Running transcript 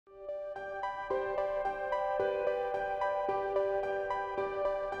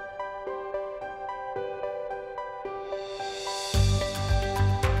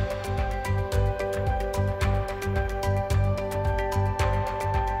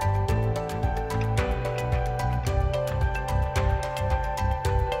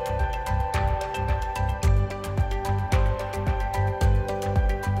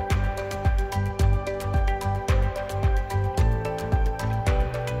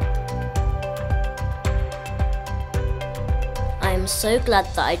I'm so glad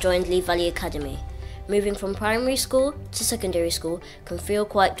that I joined Lea Valley Academy. Moving from primary school to secondary school can feel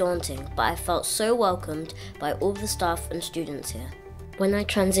quite daunting, but I felt so welcomed by all the staff and students here. When I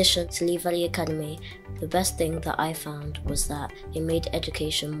transitioned to Lea Valley Academy, the best thing that I found was that it made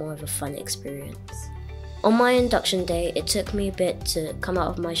education more of a fun experience. On my induction day, it took me a bit to come out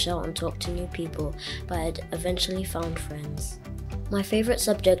of my shell and talk to new people, but I had eventually found friends. My favourite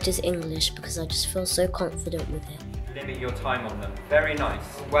subject is English because I just feel so confident with it. Limit your time on them. Very nice,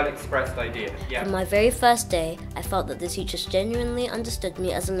 well expressed idea. Yeah. From my very first day, I felt that the teachers genuinely understood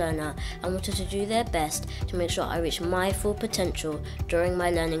me as a learner and wanted to do their best to make sure I reached my full potential during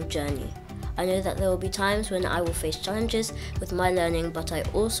my learning journey. I know that there will be times when I will face challenges with my learning, but I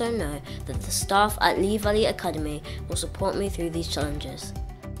also know that the staff at Lea Valley Academy will support me through these challenges.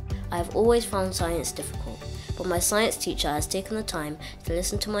 I have always found science difficult, but my science teacher has taken the time to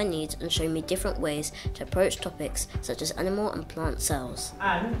listen to my needs and show me different ways to approach topics such as animal and plant cells.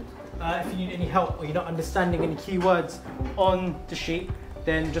 And if you need any help or you're not understanding any keywords on the sheet,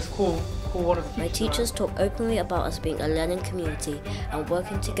 then just call one of the teachers. My teachers talk openly about us being a learning community and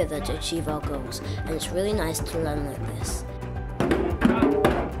working together to achieve our goals, and it's really nice to learn like this.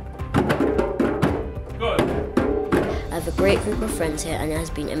 Good. I have a great group of friends here, and it has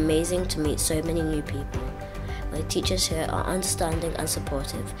been amazing to meet so many new people. My teachers here are understanding and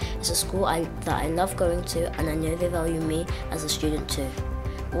supportive. It's a school that I love going to, and I know they value me as a student too.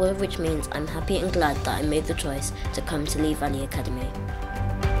 All of which means I'm happy and glad that I made the choice to come to Lea Valley Academy.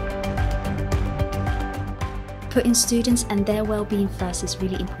 Putting students and their well-being first is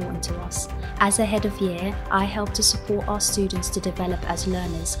really important to us. As a head of year, I help to support our students to develop as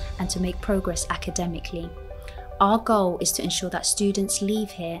learners and to make progress academically. Our goal is to ensure that students leave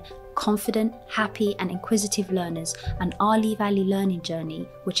here confident, happy and inquisitive learners, and our Lea Valley Learning Journey,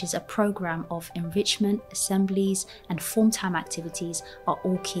 which is a programme of enrichment, assemblies and form time activities, are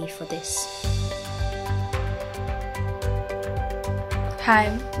all key for this.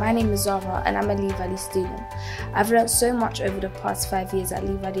 Hi, my name is Zara and I'm a Lea Valley student. I've learned so much over the past 5 years at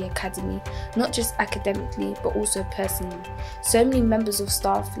Lea Valley Academy, not just academically but also personally. So many members of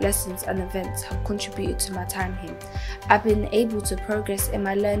staff, lessons and events have contributed to my time here. I've been able to progress in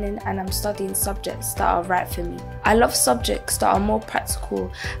my learning and I'm studying subjects that are right for me. I love subjects that are more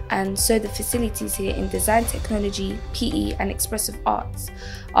practical, and so the facilities here in design technology, PE and expressive arts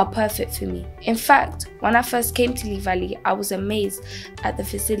are perfect for me. In fact, when I first came to Lea Valley, I was amazed at the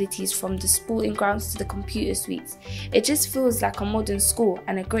facilities, from the sporting grounds to the computer suites. It just feels like a modern school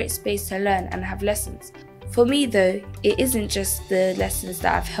and a great space to learn and have lessons. For me though, it isn't just the lessons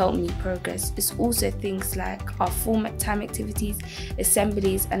that have helped me progress, it's also things like our form time activities,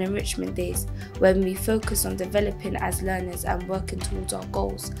 assemblies and enrichment days, when we focus on developing as learners and working towards our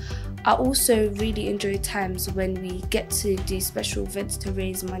goals. I also really enjoy times when we get to do special events to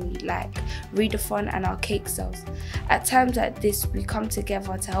raise money, like readathon and our cake sales. At times like this, we come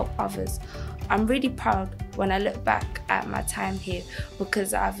together to help others. I'm really proud when I look back at my time here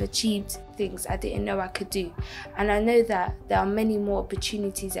because I've achieved things I didn't know I could do, and I know that there are many more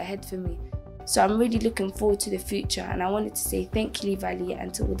opportunities ahead for me. So I'm really looking forward to the future, and I wanted to say thank you Lea Valley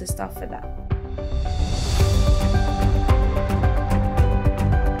and to all the staff for that.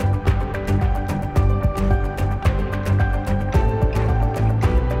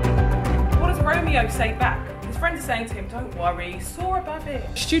 Say back. His friends are saying to him, don't worry, soar above it.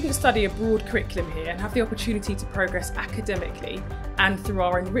 Students study a broad curriculum here and have the opportunity to progress academically and, through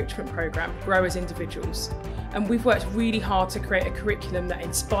our enrichment programme, grow as individuals. And we've worked really hard to create a curriculum that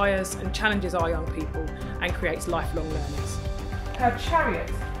inspires and challenges our young people and creates lifelong learners. Her chariot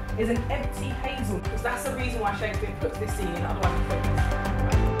is an empty hazel, because that's the reason why Shakespeare puts this scene in, otherwise it's pointless.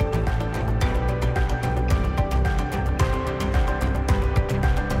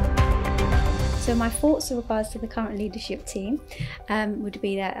 So my thoughts in regards to the current leadership team would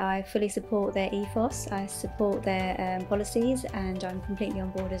be that I fully support their ethos, I support their policies, and I'm completely on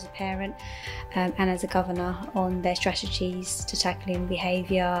board as a parent and as a governor on their strategies to tackling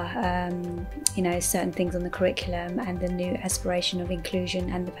behaviour, certain things on the curriculum and the new aspiration of inclusion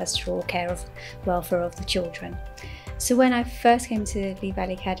and the pastoral care of welfare of the children. So when I first came to Lea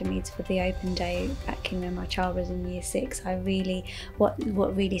Valley Academy for the open day back in when my child was in year 6, what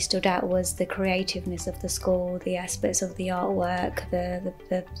really stood out was the creativeness of the school, the aspects of the artwork,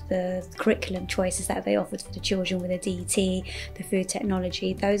 the curriculum choices that they offered for the children with the DT, the food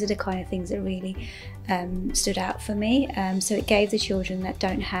technology. Those are the kind of things that really stood out for me. So it gave the children that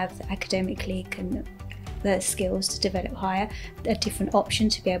don't have academically the skills to develop higher a different option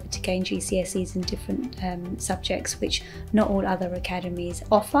to be able to gain GCSEs in different subjects, which not all other academies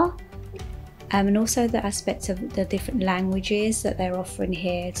offer. And also the aspect of the different languages that they're offering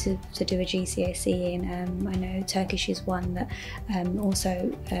here to do a GCSE in. I know Turkish is one that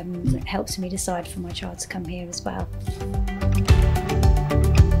also helps me decide for my child to come here as well.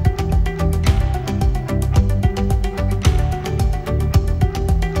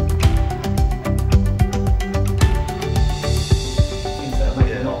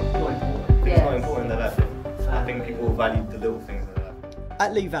 I think people value the little things like that.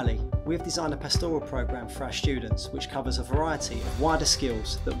 At Lea Valley, we have designed a pastoral programme for our students which covers a variety of wider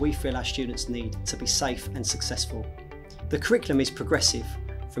skills that we feel our students need to be safe and successful. The curriculum is progressive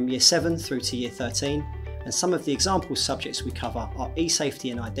from Year 7 through to Year 13, and some of the example subjects we cover are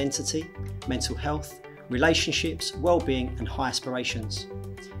e-safety and identity, mental health, relationships, well-being and high aspirations.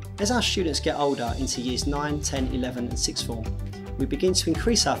 As our students get older into Years 9, 10, 11 and 6th form, we begin to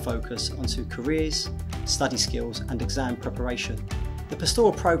increase our focus onto careers, study skills and exam preparation. The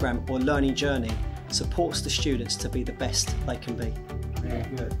pastoral programme or learning journey supports the students to be the best they can be. Yeah,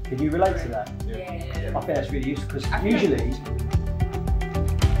 good. Can you relate to that? Yeah. I think that's really useful because usually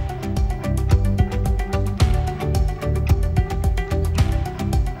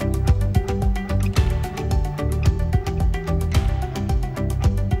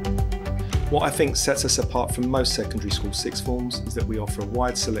What I think sets us apart from most secondary school sixth forms is that we offer a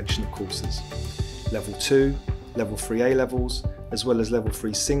wide selection of courses. Level 2, Level 3 A-levels, as well as Level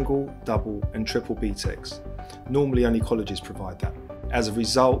 3 single, double and triple BTECs. Normally only colleges provide that. As a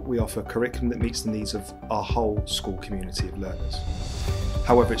result, we offer a curriculum that meets the needs of our whole school community of learners.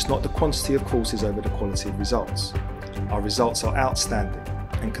 However, it's not the quantity of courses over the quality of results. Our results are outstanding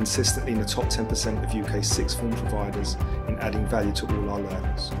and consistently in the top 10% of UK sixth form providers in adding value to all our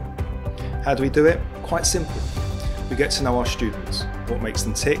learners. How do we do it? Quite simple. We get to know our students, what makes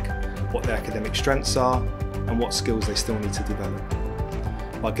them tick, what their academic strengths are, and what skills they still need to develop.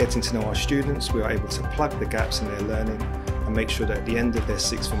 By getting to know our students, we are able to plug the gaps in their learning and make sure that at the end of their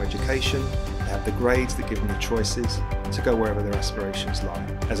sixth form education, they have the grades that give them the choices to go wherever their aspirations lie.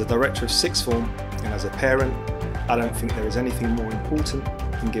 As a director of sixth form and as a parent, I don't think there is anything more important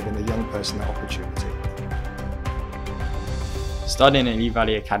than giving a young person that opportunity. Studying at Lea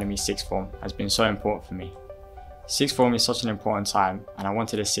Valley Academy sixth form has been so important for me. Sixth form is such an important time, and I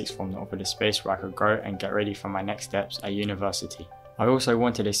wanted a sixth form that offered a space where I could grow and get ready for my next steps at university. I also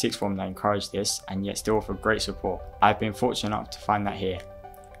wanted a sixth form that encouraged this and yet still offered great support. I've been fortunate enough to find that here.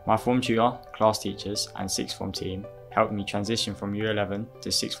 My form tutor, class teachers and sixth form team helped me transition from Year 11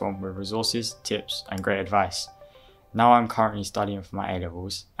 to sixth form with resources, tips and great advice. Now I'm currently studying for my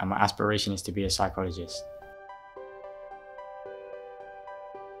A-levels and my aspiration is to be a psychologist.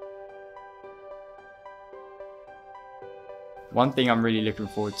 One thing I'm really looking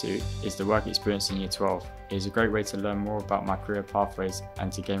forward to is the work experience in Year 12. It is a great way to learn more about my career pathways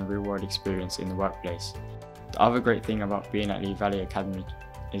and to gain real-world experience in the workplace. The other great thing about being at Lea Valley Academy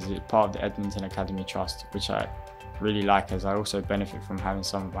is it's part of the Edmonton Academy Trust, which I really like as I also benefit from having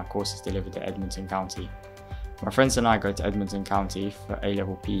some of my courses delivered to Edmonton County. My friends and I go to Edmonton County for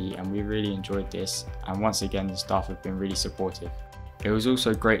A-level PE and we really enjoyed this, and once again the staff have been really supportive. It was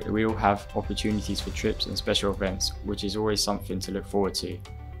also great that we all have opportunities for trips and special events, which is always something to look forward to.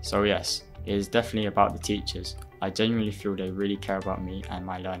 So yes, it is definitely about the teachers. I genuinely feel they really care about me and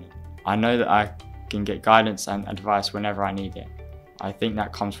my learning. I know that I can get guidance and advice whenever I need it. I think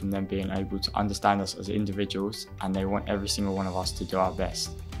that comes from them being able to understand us as individuals, and they want every single one of us to do our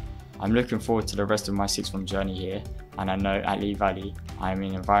best. I'm looking forward to the rest of my sixth form journey here, and I know at Lea Valley I am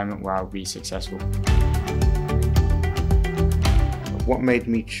in an environment where I'll be successful. What made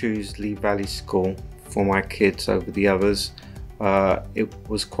me choose Lea Valley School for my kids over the others? It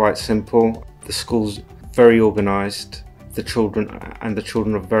was quite simple. The school's very organised. The children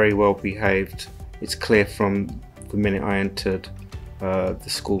are very well behaved. It's clear from the minute I entered the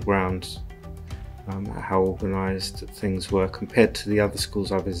school grounds how organised things were compared to the other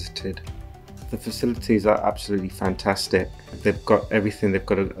schools I visited. The facilities are absolutely fantastic. They've got everything. They've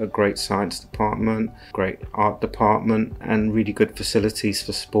got a great science department, great art department, and really good facilities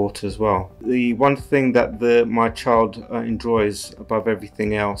for sport as well. The one thing that my child enjoys above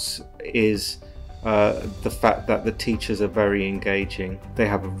everything else is the fact that the teachers are very engaging. They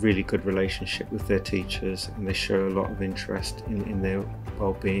have a really good relationship with their teachers and they show a lot of interest in their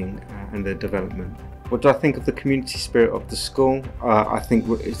well-being and their development. What do I think of the community spirit of the school? I think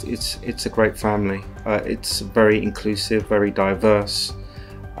it's a great family. It's very inclusive, very diverse,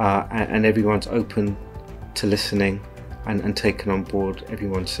 and everyone's open to listening and taking on board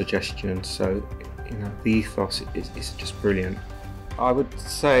everyone's suggestions. So, the ethos is just brilliant. I would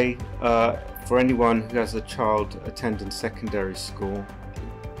say for anyone who has a child attending secondary school,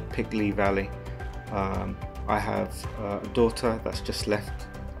 pick Lea Valley. I have a daughter that's just left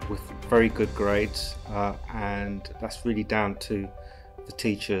with very good grades, and that's really down to the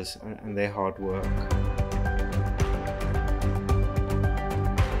teachers and their hard work.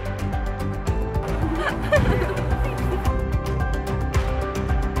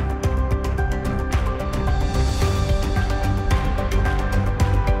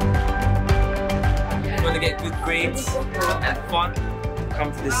 You want to get good grades and fun,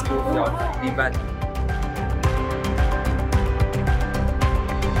 come to this school, Lea Valley.